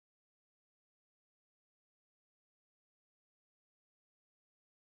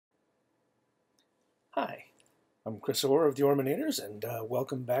Hi, I'm Chris Orr of the Orminators, and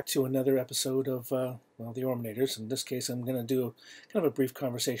welcome back to another episode of the Orminators. In this case, I'm going to do kind of a brief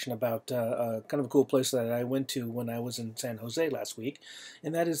conversation about kind of a cool place that I went to when I was in San Jose last week,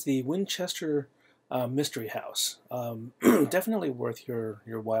 and that is the Winchester Mystery House. Definitely worth your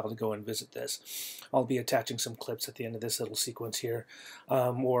while to go and visit this. I'll be attaching some clips at the end of this little sequence here,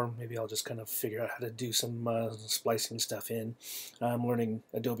 or maybe I'll just kind of figure out how to do some splicing stuff in. I'm learning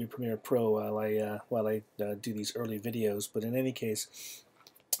Adobe Premiere Pro while I do these early videos, but in any case,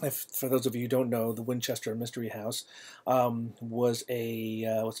 for those of you who don't know, the Winchester Mystery House was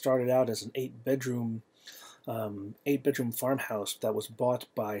what started out as an eight-bedroom farmhouse that was bought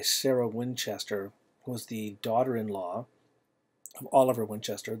by Sarah Winchester, who was the daughter-in-law of Oliver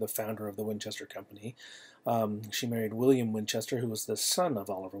Winchester, the founder of the Winchester Company. She married William Winchester, who was the son of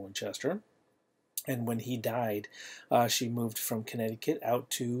Oliver Winchester. And when he died, she moved from Connecticut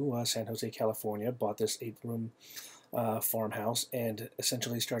out to San Jose, California, bought this eight-room farmhouse, and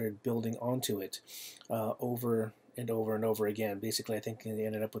essentially started building onto it over and over and over again. Basically, I think they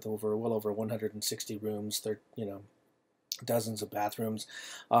ended up with well over 160 rooms. Dozens of bathrooms.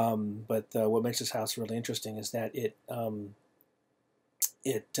 But what makes this house really interesting is that it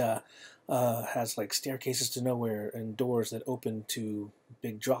has like staircases to nowhere and doors that open to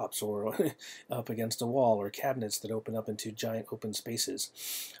big drops or up against a wall, or cabinets that open up into giant open spaces.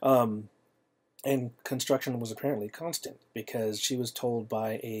 And construction was apparently constant because she was told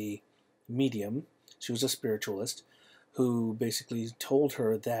by a medium, she was a spiritualist, who basically told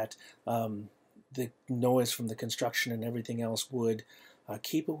her that the noise from the construction and everything else would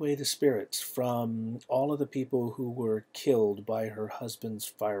keep away the spirits from all of the people who were killed by her husband's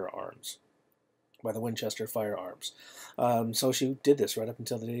firearms, by the Winchester firearms. So she did this right up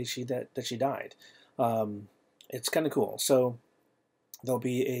until the day that she died. It's kind of cool. So there'll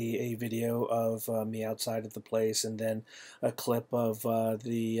be a video of me outside of the place, and then a clip of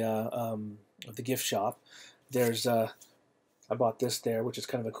the gift shop. There's I bought this there, which is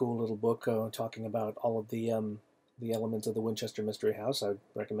kind of a cool little book talking about all of the elements of the Winchester Mystery House. I'd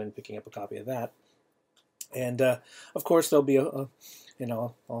recommend picking up a copy of that. And of course, there'll be I'll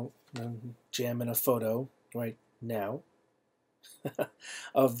jam in a photo right now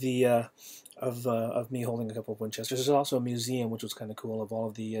of me holding a couple of Winchesters. There's also a museum, which was kind of cool, of all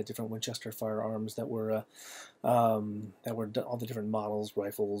of the different Winchester firearms that were all the different models,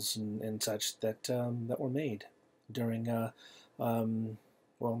 rifles, and such that were made during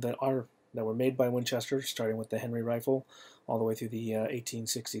that were made by Winchester, starting with the Henry rifle all the way through the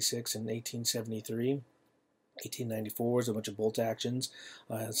 1866 and 1873. 1894 was a bunch of bolt actions,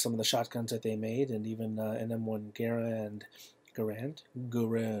 some of the shotguns that they made, and even an M1 Garand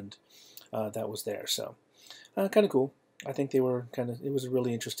that was there. So kind of cool. I think it was a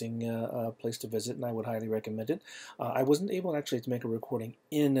really interesting place to visit, and I would highly recommend it. I wasn't able actually to make a recording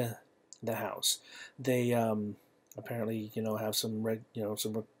in the house. They apparently have some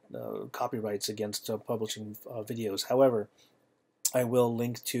copyrights against publishing videos. However, I will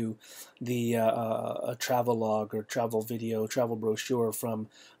link to the a travel log or travel brochure from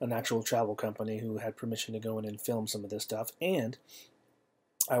an actual travel company who had permission to go in and film some of this stuff. And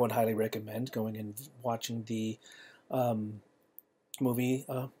I would highly recommend going and watching the movie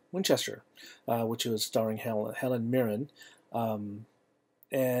Winchester, which was starring Helen Mirren.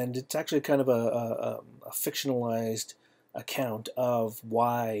 And it's actually kind of a fictionalized account of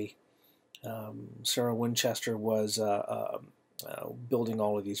why Sarah Winchester was building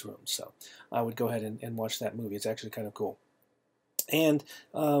all of these rooms. So I would go ahead and watch that movie. It's actually kind of cool. And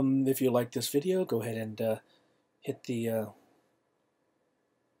if you like this video, go ahead and hit the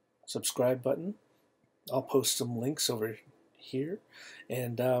subscribe button. I'll post some links over here.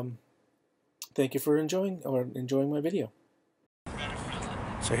 And thank you for enjoying my video.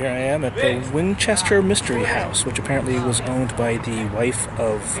 So here I am at the Winchester Mystery House, which apparently was owned by the wife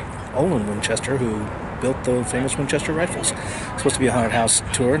of Olin Winchester, who built the famous Winchester rifles. It's supposed to be a haunted house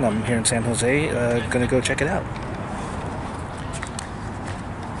tour, and I'm here in San Jose, gonna go check it out.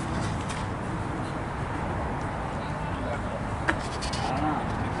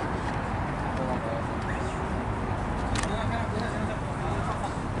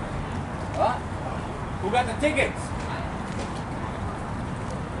 Who got the tickets?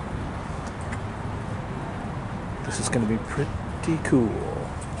 This is going to be pretty cool.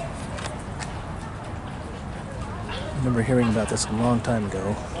 I remember hearing about this a long time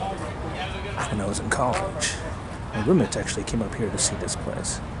ago when I was in college. My roommates actually came up here to see this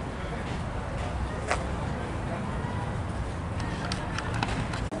place.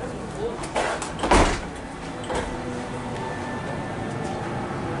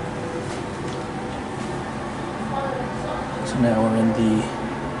 Now we're in the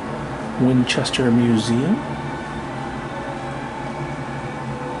Winchester Museum.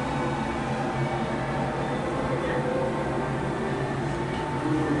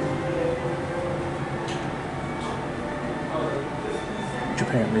 Which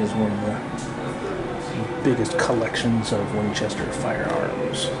apparently is one of the biggest collections of Winchester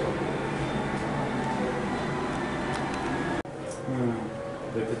firearms.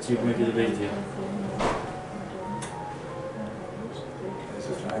 Maybe the video. This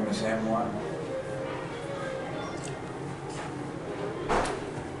is famous M1.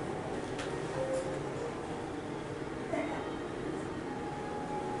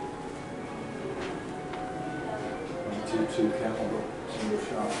 Two capital, single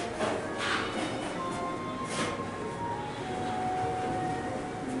shot.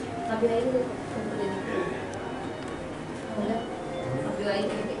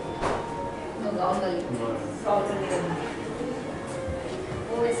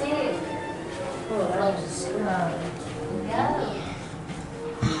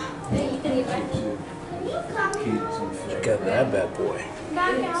 Check out that bad boy.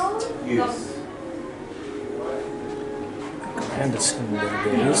 Yes. And it's in the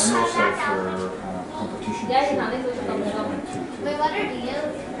And days. also for competition. Yes,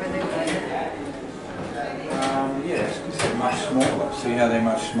 because they're much smaller. See how they're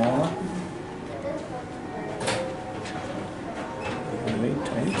much smaller? Really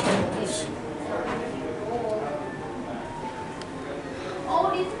tiny cans.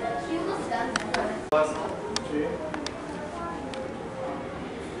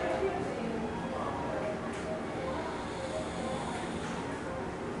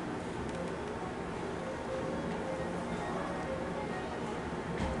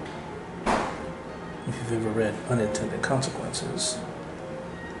 If you've ever read Unintended Consequences,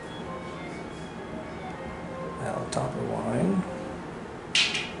 Al Topper wine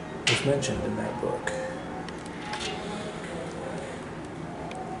was mentioned in that book.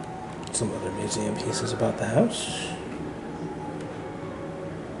 Some other museum pieces about the house.